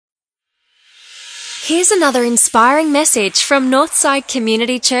Here's another inspiring message from Northside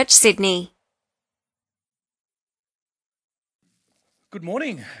Community Church, Sydney. Good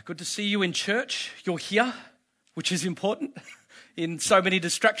morning. Good to see you in church. You're here, which is important. In so many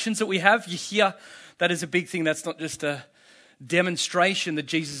distractions that we have, you're here. That is a big thing. That's not just a demonstration that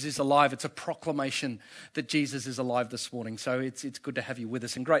Jesus is alive. It's a proclamation that Jesus is alive this morning. So it's good to have you with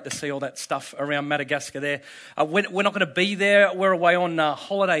us, and great to see all that stuff around Madagascar there. We're not going to be there. We're away on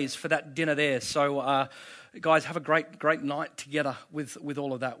holidays for that dinner there. So guys, have a great night together with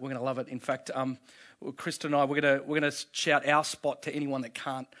all of that. We're going to love it. In fact, Krista and I, we're going to shout our spot to anyone that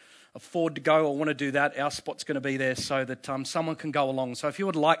can't afford to go or want to do that. Our spot's going to be there so that someone can go along. So if you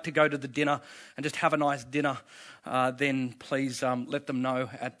would like to go to the dinner and just have a nice dinner, then please let them know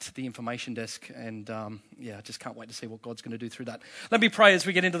at the information desk. And I just can't wait to see what God's going to do through that. Let me pray as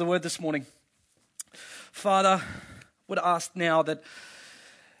we get into the word this morning. Father, would ask now that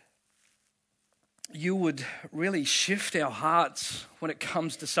you would really shift our hearts when it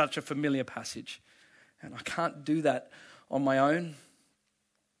comes to such a familiar passage. And I can't do that on my own.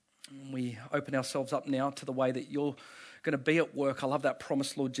 We open ourselves up now to the way that you're going to be at work. I love that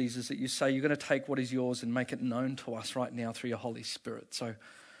promise, Lord Jesus, that you say you're going to take what is yours and make it known to us right now through your Holy Spirit. So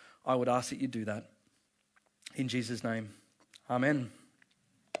I would ask that you do that. In Jesus' name, amen.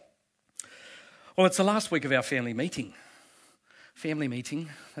 Well, it's the last week of our family meeting. Family meeting,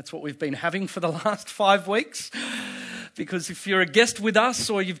 that's what we've been having for the last 5 weeks. Because if you're a guest with us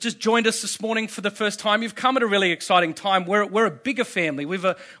or you've just joined us this morning for the first time, you've come at a really exciting time. We're a bigger family. We've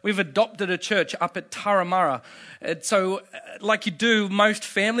adopted a church up at Turramurra. And so like you do most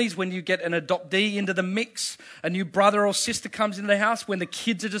families, when you get an adoptee into the mix, a new brother or sister comes into the house, when the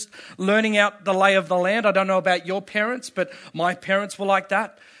kids are just learning out the lay of the land. I don't know about your parents, but my parents were like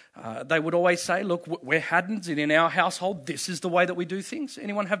that. They would always say, look, we're Haddons, and in our household, this is the way that we do things.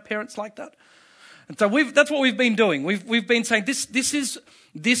 Anyone have parents like that? And so that's what we've been doing. We've been saying this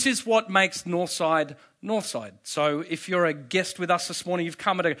is what makes Northside Northside. So if you're a guest with us this morning, you've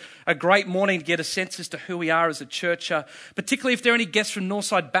come at a great morning to get a sense as to who we are as a church. Particularly if there are any guests from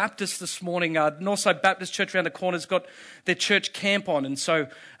Northside Baptist this morning. Northside Baptist Church around the corner's got their church camp on, and so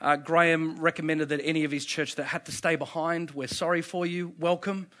Graham recommended that any of his church that had to stay behind, we're sorry for you.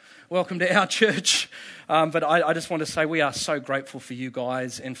 Welcome to our church. But I just want to say we are so grateful for you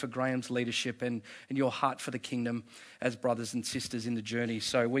guys and for Graham's leadership and your heart for the kingdom as brothers and sisters in the journey.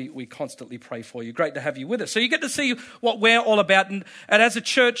 So we constantly pray for you. Great to have you with us. So you get to see what we're all about. And as a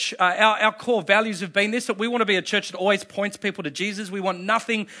church, our core values have been this, that we want to be a church that always points people to Jesus. We want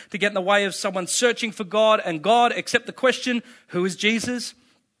nothing to get in the way of someone searching for God except the question, who is Jesus?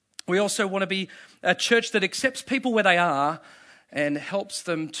 We also want to be a church that accepts people where they are and helps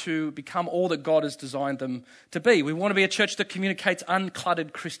them to become all that God has designed them to be. We want to be a church that communicates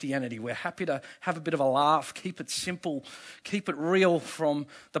uncluttered Christianity. We're happy to have a bit of a laugh, keep it simple, keep it real from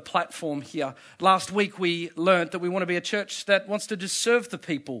the platform here. Last week we learned that we want to be a church that wants to just serve the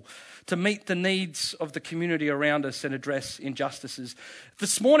people, to meet the needs of the community around us and address injustices.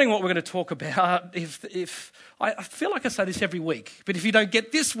 This morning what we're going to talk about, if I feel like I say this every week, but if you don't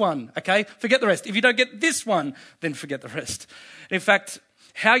get this one, okay, forget the rest. If you don't get this one, then forget the rest. In fact,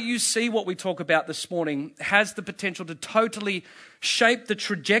 how you see what we talk about this morning has the potential to totally shape the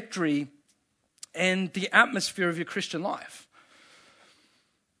trajectory and the atmosphere of your Christian life.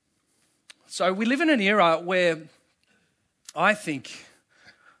 So we live in an era where I think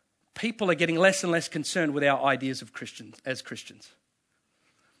people are getting less and less concerned with our ideas of Christians as Christians.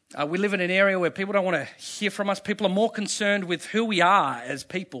 We live in an area where people don't want to hear from us. People are more concerned with who we are as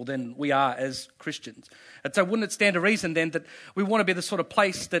people than we are as Christians. And so wouldn't it stand to reason then that we want to be the sort of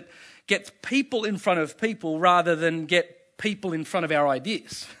place that gets people in front of people rather than get people in front of our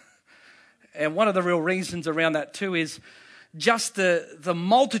ideas? And one of the real reasons around that too is just the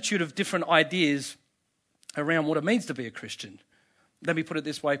multitude of different ideas around what it means to be a Christian. Let me put it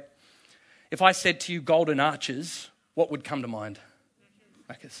this way. If I said to you golden arches, what would come to mind?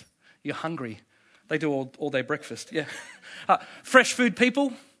 Macca's. You're hungry. They do all day breakfast. Yeah. Fresh food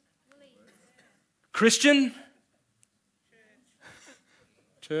people. Christian.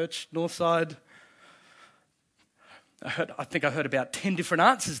 Church. Northside. I think I heard about 10 different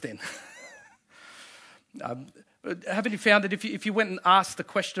answers then. Haven't you found that if you went and asked the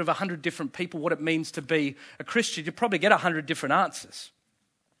question of 100 different people what it means to be a Christian, you'd probably get 100 different answers.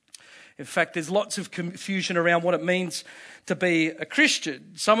 In fact, there's lots of confusion around what it means to be a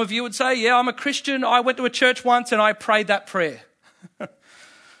Christian. Some of you would say, yeah, I'm a Christian. I went to a church once and I prayed that prayer.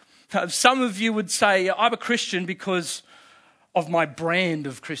 Some of you would say, I'm a Christian because of my brand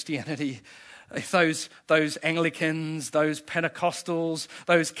of Christianity. if those Anglicans, those Pentecostals,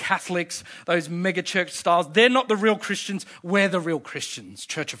 those Catholics, those megachurch styles, they're not the real Christians. We're the real Christians,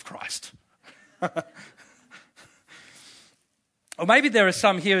 Church of Christ. Or maybe there are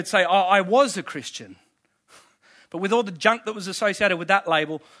some here who'd say, oh, I was a Christian. But with all the junk that was associated with that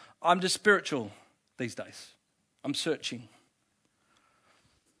label, I'm just spiritual these days. I'm searching.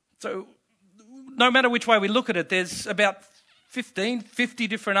 So no matter which way we look at it, there's about 50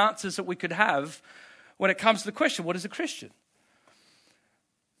 different answers that we could have when it comes to the question, what is a Christian?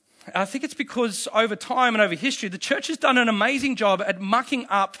 I think it's because over time and over history, the church has done an amazing job at mucking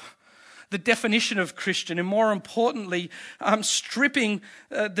up the definition of Christian, and more importantly, stripping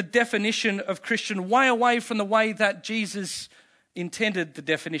the definition of Christian way away from the way that Jesus intended the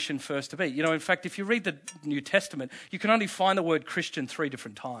definition first to be. You know, in fact, if you read the New Testament, you can only find the word Christian 3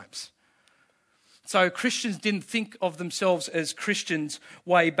 different times. So Christians didn't think of themselves as Christians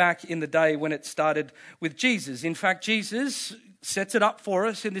way back in the day when it started with Jesus. In fact, Jesus sets it up for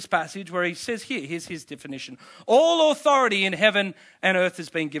us in this passage where he says here's his definition. All authority in heaven and earth has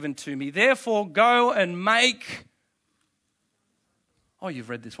been given to me. Therefore, go and make... Oh, you've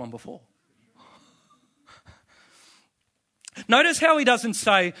read this one before. Notice how he doesn't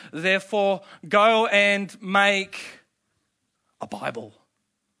say, therefore, go and make a Bible.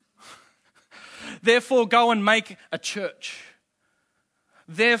 Therefore, go and make a church.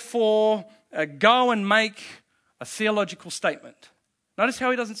 Therefore, go and make a theological statement. Notice how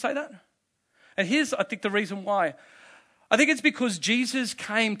he doesn't say that? And here's, I think, the reason why. I think it's because Jesus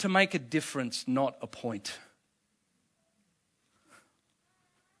came to make a difference, not a point.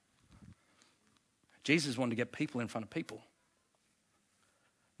 Jesus wanted to get people in front of people,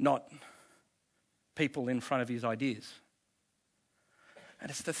 not people in front of his ideas. And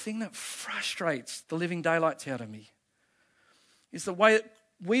it's the thing that frustrates the living daylights out of me, is the way that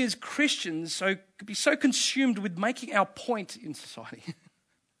we as Christians could be so consumed with making our point in society.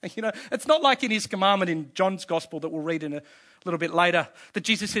 You know, it's not like in his commandment in John's gospel that we'll read in a little bit later, that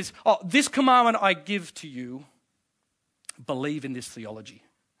Jesus says, oh, this commandment I give to you, believe in this theology.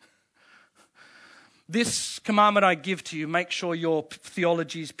 This commandment I give to you, make sure your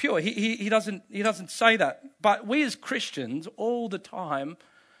theology is pure. He doesn't say that. But we as Christians all the time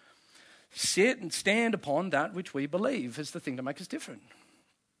sit and stand upon that which we believe as the thing to make us different.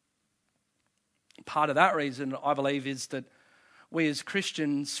 Part of that reason, I believe, is that we as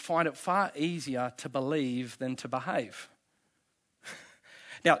Christians find it far easier to believe than to behave.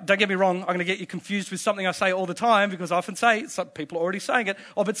 Now, don't get me wrong, I'm going to get you confused with something I say all the time, because I often say, some people are already saying it,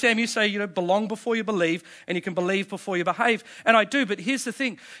 oh, but Sam, you say, belong before you believe, and you can believe before you behave. And I do, but here's the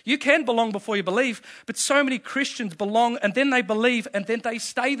thing. You can belong before you believe, but so many Christians belong, and then they believe, and then they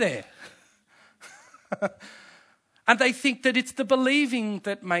stay there. And they think that it's the believing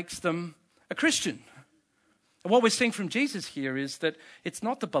that makes them a Christian. And what we're seeing from Jesus here is that it's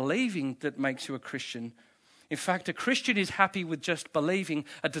not the believing that makes you a Christian. In fact, a Christian is happy with just believing.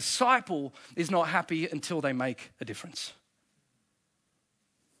 A disciple is not happy until they make a difference.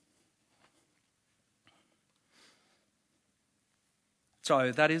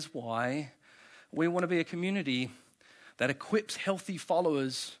 So that is why we want to be a community that equips healthy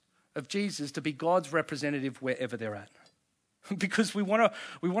followers of Jesus to be God's representative wherever they're at. Because we want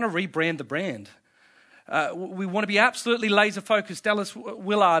to rebrand the brand. We want to be absolutely laser focused. Dallas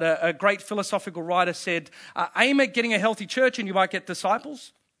Willard, a great philosophical writer, said, aim at getting a healthy church and you might get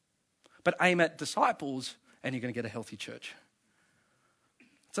disciples, but aim at disciples and you're going to get a healthy church.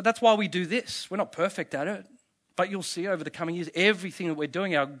 So that's why we do this. We're not perfect at it, but you'll see over the coming years, everything that we're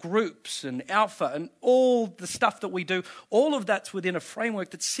doing, our groups and Alpha and all the stuff that we do, all of that's within a framework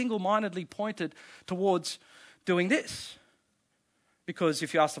that's single-mindedly pointed towards doing this. Because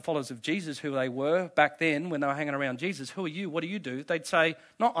if you ask the followers of Jesus who they were back then when they were hanging around Jesus, who are you? What do you do? They'd say,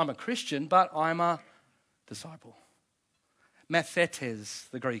 not I'm a Christian, but I'm a disciple. Mathetes,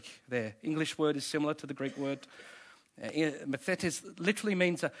 the Greek there. English word is similar to the Greek word. Mathetes literally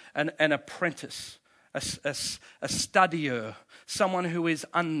means an apprentice, a studier, someone who is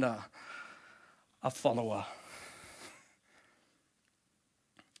under a follower.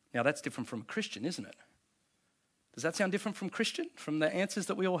 Now that's different from a Christian, isn't it? Does that sound different from Christian, from the answers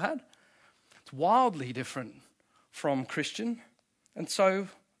that we all had? It's wildly different from Christian. And so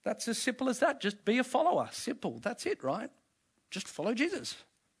that's as simple as that. Just be a follower. Simple. That's it, right? Just follow Jesus.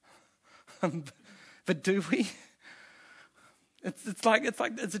 But do we? It's like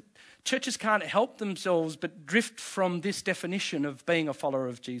churches can't help themselves but drift from this definition of being a follower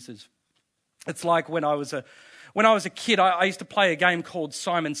of Jesus. It's like when I was a kid, I used to play a game called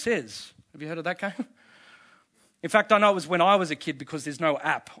Simon Says. Have you heard of that game? In fact, I know it was when I was a kid because there's no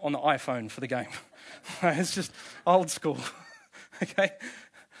app on the iPhone for the game. It's just old school. Okay?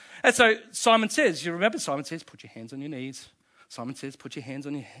 And so Simon Says, you remember Simon Says, put your hands on your knees. Simon Says, put your hands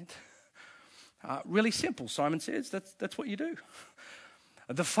on your head. Really simple, Simon Says, that's what you do.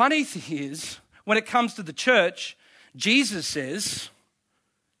 The funny thing is, when it comes to the church, Jesus Says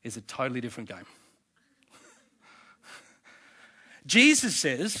is a totally different game. Jesus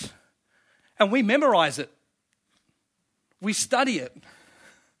says, and we memorize it. We study it.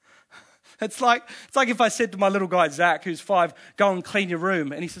 It's like if I said to my little guy, Zach, who's 5, go and clean your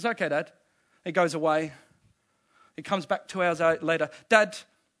room. And he says, okay, Dad. He goes away. He comes back 2 hours later. Dad,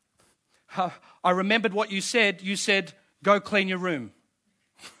 I remembered what you said. You said, go clean your room.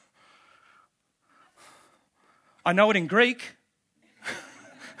 I know it in Greek.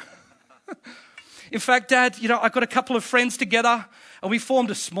 In fact, Dad, I got a couple of friends together and we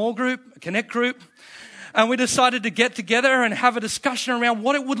formed a small group, a connect group. And we decided to get together and have a discussion around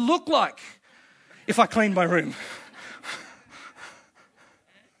what it would look like if I cleaned my room.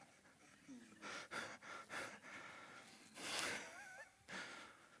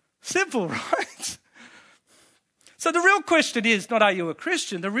 Simple, right? So the real question is not, are you a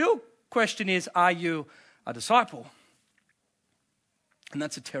Christian? The real question is, are you a disciple? And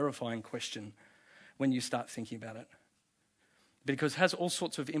that's a terrifying question when you start thinking about it, because it has all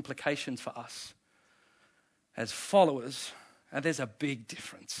sorts of implications for us as followers, and there's a big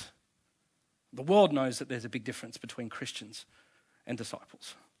difference. The world knows that there's a big difference between Christians and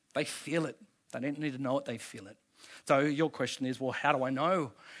disciples. They feel it. They don't need to know it, they feel it. So your question is, well, how do I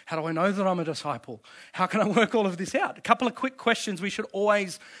know? How do I know that I'm a disciple? How can I work all of this out? A couple of quick questions we should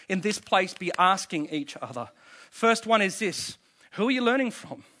always, in this place, be asking each other. First one is this: who are you learning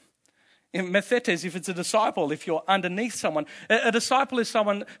from? In Methetes, if it's a disciple, if you're underneath someone. A disciple is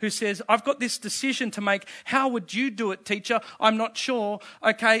someone who says, I've got this decision to make. How would you do it, teacher? I'm not sure.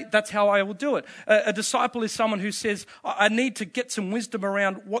 Okay, that's how I will do it. A disciple is someone who says, I need to get some wisdom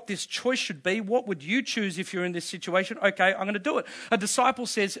around what this choice should be. What would you choose if you're in this situation? Okay, I'm going to do it. A disciple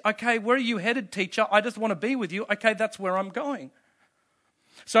says, okay, where are you headed, teacher? I just want to be with you. Okay, that's where I'm going.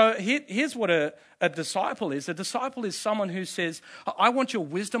 So here's what a disciple is. A disciple is someone who says, I want your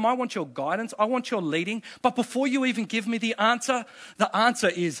wisdom, I want your guidance, I want your leading, but before you even give me the answer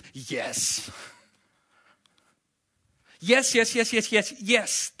is yes. Yes, yes, yes, yes, yes,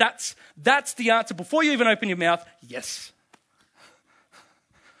 yes. That's the answer. Before you even open your mouth, yes.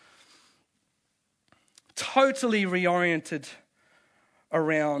 Totally reoriented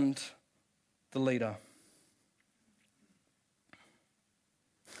around the leader.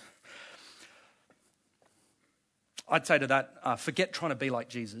 I'd say to that, forget trying to be like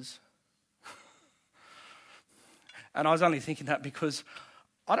Jesus. And I was only thinking that because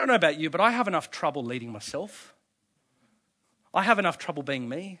I don't know about you, but I have enough trouble leading myself. I have enough trouble being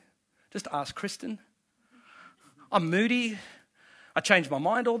me. Just ask Kristen. I'm moody. I change my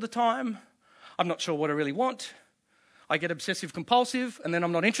mind all the time. I'm not sure what I really want. I get obsessive compulsive and then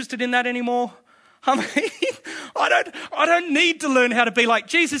I'm not interested in that anymore. I mean, I don't need to learn how to be like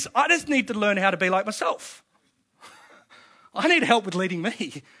Jesus. I just need to learn how to be like myself. I need help with leading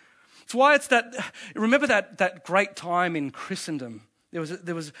me. It's why it's that. Remember that great time in Christendom. There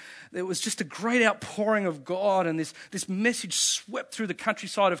was just a great outpouring of God, and this message swept through the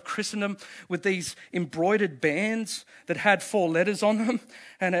countryside of Christendom with these embroidered bands that had 4 letters on them,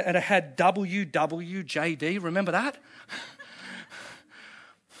 and it had WWJD. Remember that?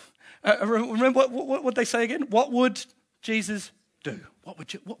 Remember what they say again? What would Jesus do? What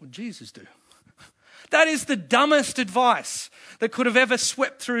would Jesus do? That is the dumbest advice that could have ever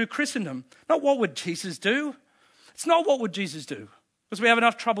swept through Christendom. Not what would Jesus do? It's not what would Jesus do, because we have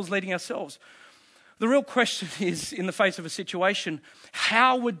enough troubles leading ourselves. The real question is, in the face of a situation,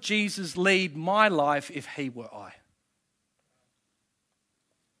 how would Jesus lead my life if he were I?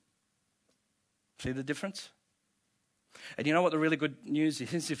 See the difference? And you know what the really good news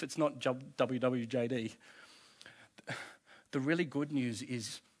is, if it's not WWJD? The really good news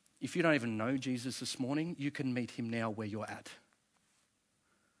is, if you don't even know Jesus this morning, you can meet him now where you're at.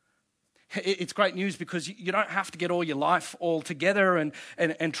 It's great news because you don't have to get all your life all together and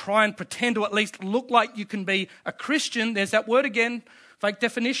try and pretend to at least look like you can be a Christian. There's that word again, fake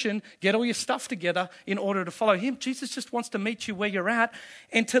definition. Get all your stuff together in order to follow him. Jesus just wants to meet you where you're at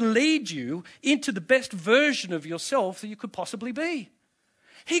and to lead you into the best version of yourself that you could possibly be.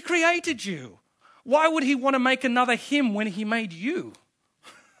 He created you. Why would he want to make another him when he made you?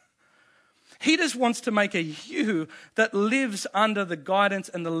 He just wants to make a you that lives under the guidance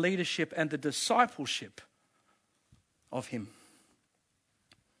and the leadership and the discipleship of him.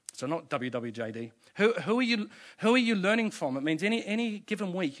 So not WWJD. Who are you learning from? It means any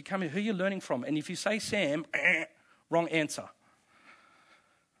given week you come in, who are you learning from? And if you say Sam, wrong answer.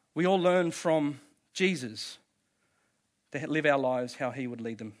 We all learn from Jesus to live our lives how he would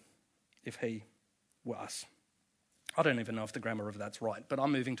lead them if he were us. I don't even know if the grammar of that's right, but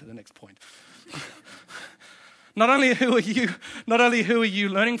I'm moving to the next point. Not only who are you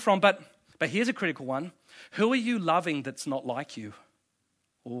learning from, but here's a critical one. Who are you loving that's not like you?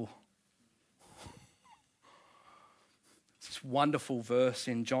 Oh. This wonderful verse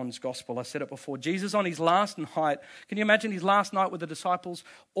in John's Gospel. I said it before. Jesus on his last night. Can you imagine his last night with the disciples?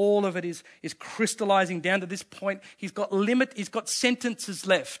 All of it is crystallizing down to this point. He's got sentences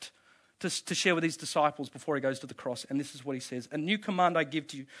left to share with his disciples before he goes to the cross. And this is what he says. A new command I give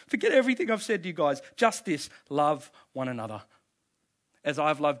to you. Forget everything I've said to you guys. Just this. Love one another. As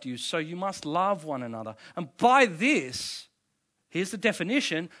I've loved you, so you must love one another. And by this, here's the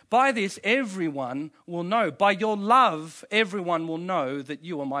definition. By this, everyone will know. By your love, everyone will know that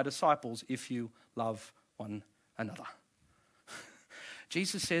you are my disciples if you love one another.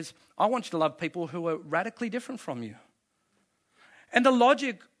 Jesus says, I want you to love people who are radically different from you. And the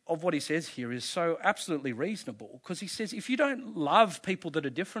logic of what he says here is so absolutely reasonable, because he says if you don't love people that are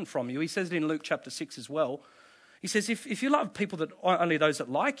different from you, he says it in Luke chapter 6 as well. He says if you love people that only those that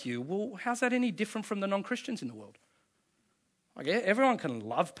like you, well, how's that any different from the non-Christians in the world? Like, everyone can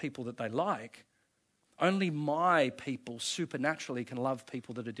love people that they like. Only my people supernaturally can love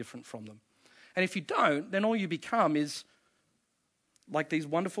people that are different from them. And if you don't, then all you become is like these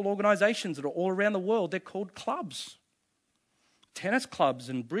wonderful organizations that are all around the world. They're called clubs. Tennis clubs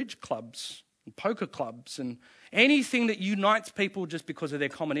and bridge clubs and poker clubs and anything that unites people just because of their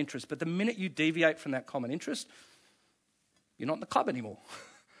common interest. But the minute you deviate from that common interest, you're not in the club anymore.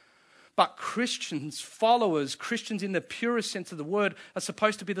 But Christians, followers, Christians in the purest sense of the word, are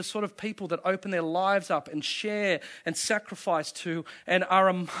supposed to be the sort of people that open their lives up and share and sacrifice to and are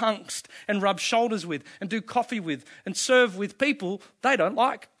amongst and rub shoulders with and do coffee with and serve with people they don't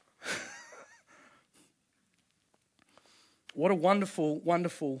like. What a wonderful,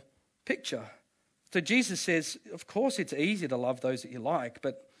 wonderful picture. So Jesus says, of course it's easy to love those that you like,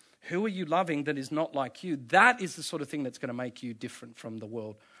 but who are you loving that is not like you? That is the sort of thing that's going to make you different from the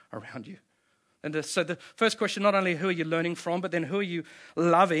world around you. And so the first question, not only who are you learning from, but then who are you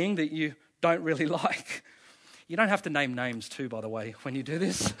loving that you don't really like? You don't have to name names too, by the way, when you do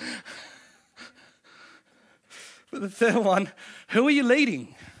this. But the third one, who are you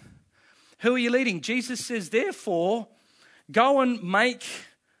leading? Who are you leading? Jesus says, therefore, go and make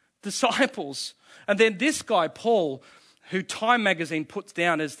disciples. And then this guy, Paul, who Time magazine puts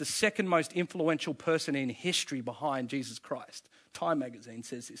down as the second most influential person in history behind Jesus Christ. Time magazine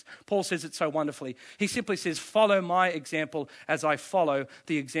says this. Paul says it so wonderfully. He simply says, follow my example as I follow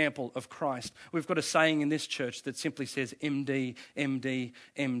the example of Christ. We've got a saying in this church that simply says MD, MD,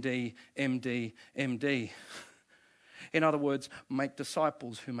 MD, MD, MD. In other words, make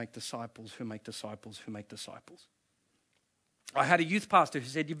disciples who make disciples who make disciples who make disciples. I had a youth pastor who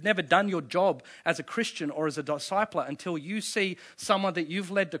said, you've never done your job as a Christian or as a discipler until you see someone that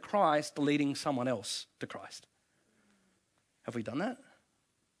you've led to Christ leading someone else to Christ. Have we done that?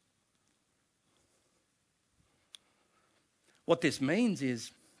 What this means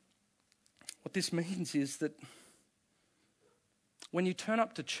is that when you turn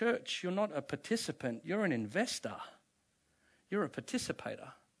up to church, you're not a participant, you're an investor. You're a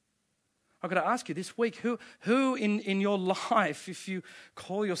participator. I've got to ask you this week, who in your life, if you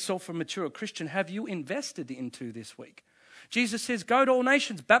call yourself a mature Christian, have you invested into this week? Jesus says, go to all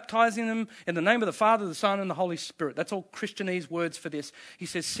nations, baptizing them in the name of the Father, the Son, and the Holy Spirit. That's all Christianese words for this. He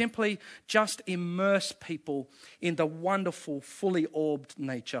says, simply just immerse people in the wonderful, fully orbed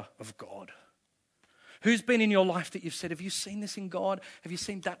nature of God. Who's been in your life that you've said, have you seen this in God? Have you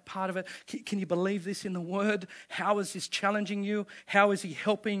seen that part of it? Can you believe this in the Word? How is this challenging you? How is He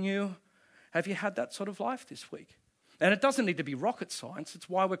helping you? Have you had that sort of life this week? And it doesn't need to be rocket science. It's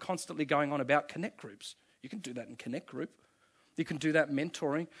why we're constantly going on about connect groups. You can do that in connect group. You can do that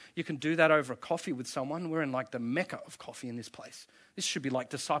mentoring. You can do that over a coffee with someone. We're in like the mecca of coffee in this place. This should be like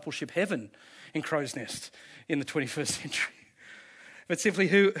discipleship heaven in Crow's Nest in the 21st century. But simply,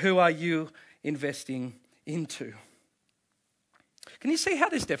 who are you investing into? Can you see how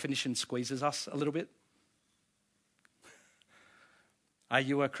this definition squeezes us a little bit? Are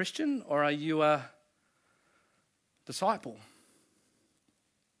you a Christian or are you a disciple?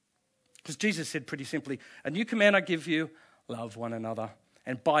 Because Jesus said pretty simply, a new command I give you, love one another.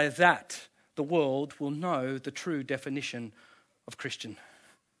 And by that, the world will know the true definition of Christian.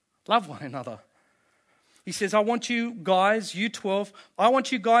 Love one another. He says, I want you guys, you 12, I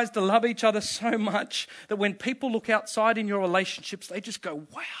want you guys to love each other so much that when people look outside in your relationships, they just go,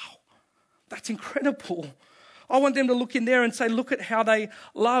 wow, that's incredible. I want them to look in there and say, look at how they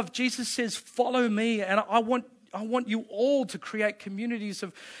love. Jesus says, follow me. And I want you all to create communities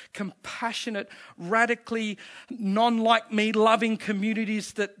of compassionate, radically non-like me loving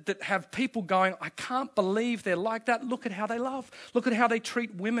communities that have people going, I can't believe they're like that. Look at how they love. Look at how they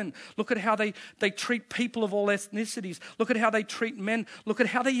treat women. Look at how they treat people of all ethnicities. Look at how they treat men. Look at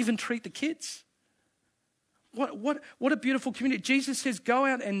how they even treat the kids. What a beautiful community. Jesus says, go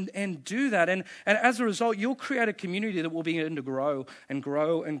out and do that. And as a result, you'll create a community that will begin to grow and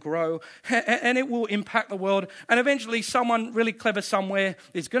grow and grow. And it will impact the world. And eventually someone really clever somewhere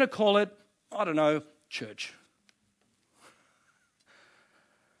is going to call it, I don't know, church.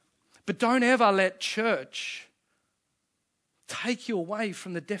 But don't ever let church take you away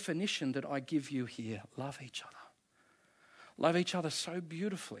from the definition that I give you here. Love each other. Love each other so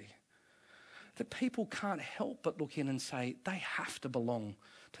beautifully that people can't help but look in and say they have to belong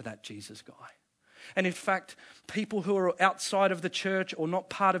to that Jesus guy. And in fact, people who are outside of the church or not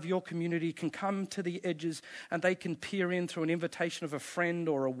part of your community can come to the edges and they can peer in through an invitation of a friend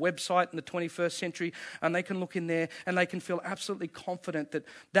or a website in the 21st century, and they can look in there and they can feel absolutely confident that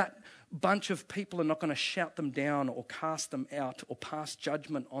that bunch of people are not going to shout them down or cast them out or pass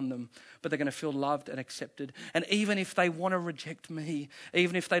judgment on them, but they're going to feel loved and accepted. And even if they want to reject me,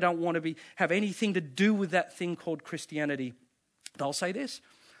 even if they don't want to have anything to do with that thing called Christianity, they'll say this,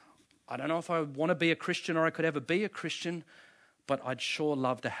 I don't know if I want to be a Christian or I could ever be a Christian, but I'd sure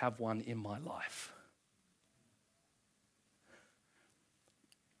love to have one in my life.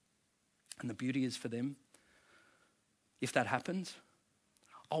 And the beauty is for them, if that happens,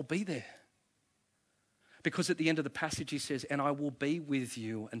 I'll be there. Because at the end of the passage he says, and I will be with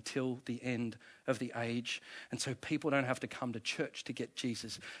you until the end of the age. And so people don't have to come to church to get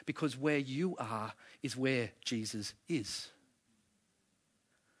Jesus, because where you are is where Jesus is.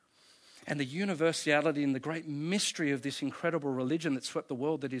 And the universality and the great mystery of this incredible religion that swept the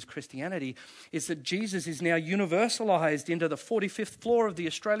world that is Christianity is that Jesus is now universalized into the 45th floor of the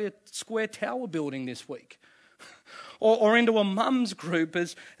Australia Square Tower building this week. Or into a mum's group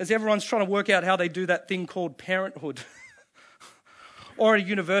as everyone's trying to work out how they do that thing called parenthood. Or a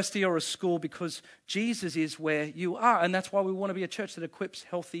university or a school, because Jesus is where you are. And that's why we want to be a church that equips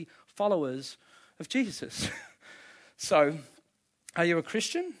healthy followers of Jesus. So, are you a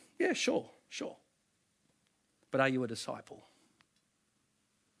Christian? Yeah, sure. But are you a disciple?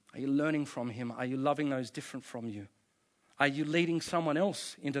 Are you learning from him? Are you loving those different from you? Are you leading someone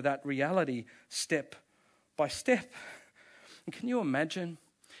else into that reality step by step? And can you imagine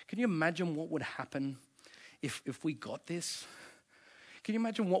what would happen if we got this? Can you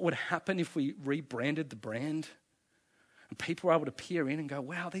imagine what would happen if we rebranded the brand and people were able to peer in and go,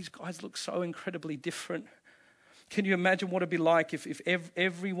 wow, these guys look so incredibly different? Can you imagine what it'd be like if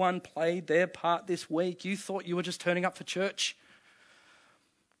everyone played their part this week? You thought you were just turning up for church.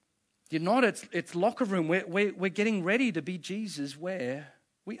 You're not. It's locker room. We're getting ready to be Jesus where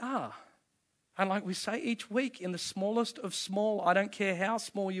we are. And like we say each week, in the smallest of small, I don't care how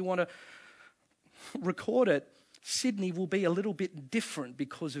small you want to record it, Sydney will be a little bit different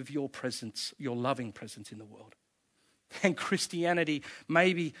because of your presence, your loving presence in the world. And Christianity,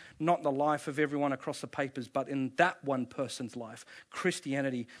 maybe not in the life of everyone across the papers, but in that one person's life,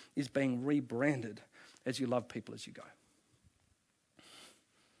 Christianity is being rebranded as you love people as you go.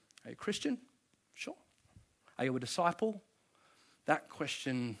 Are you a Christian? Sure. Are you a disciple? That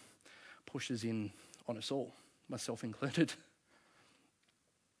question pushes in on us all, myself included.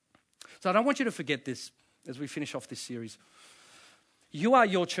 So I don't want you to forget this as we finish off this series. You are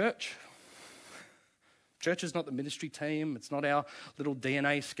your church. Church is not the ministry team. It's not our little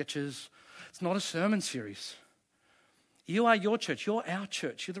DNA sketches. It's not a sermon series. You are your church. You're our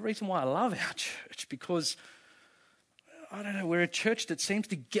church. You're the reason why I love our church, because, I don't know, we're a church that seems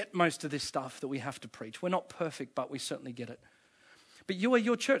to get most of this stuff that we have to preach. We're not perfect, but we certainly get it. But you are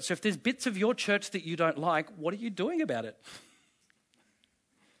your church. So if there's bits of your church that you don't like, what are you doing about it?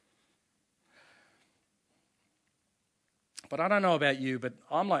 But I don't know about you, but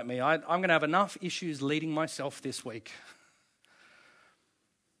I'm like me. I'm going to have enough issues leading myself this week.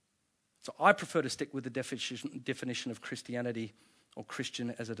 So I prefer to stick with the definition of Christianity or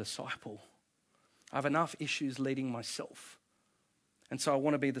Christian as a disciple. I have enough issues leading myself. And so I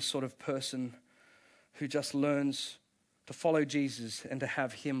want to be the sort of person who just learns to follow Jesus and to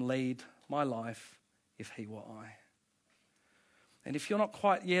have him lead my life if he were I. And if you're not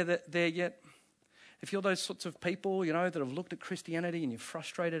quite there yet, if you're those sorts of people, that have looked at Christianity and you're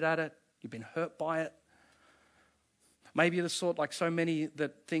frustrated at it, you've been hurt by it, Maybe you're the sort like so many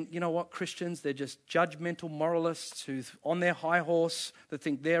that think, you know what, Christians, they're just judgmental moralists who's on their high horse, that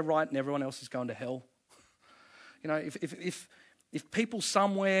think they're right and everyone else is going to hell. You know, if people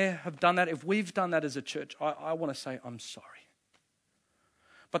somewhere have done that, if we've done that as a church, I want to say I'm sorry.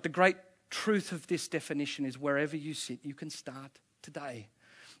 But the great truth of this definition is wherever you sit, you can start today.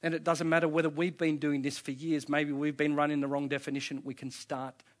 And it doesn't matter whether we've been doing this for years, maybe we've been running the wrong definition, we can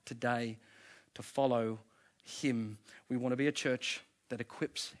start today to follow him. We want to be a church that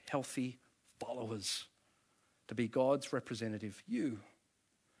equips healthy followers to be God's representative. You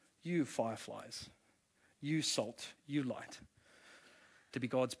fireflies, you salt, you light, to be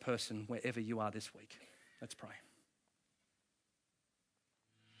God's person wherever you are this week. Let's pray.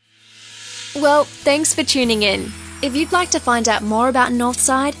 Well, thanks for tuning in. If you'd like to find out more about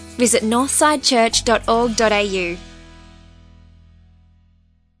Northside, visit northsidechurch.org.au.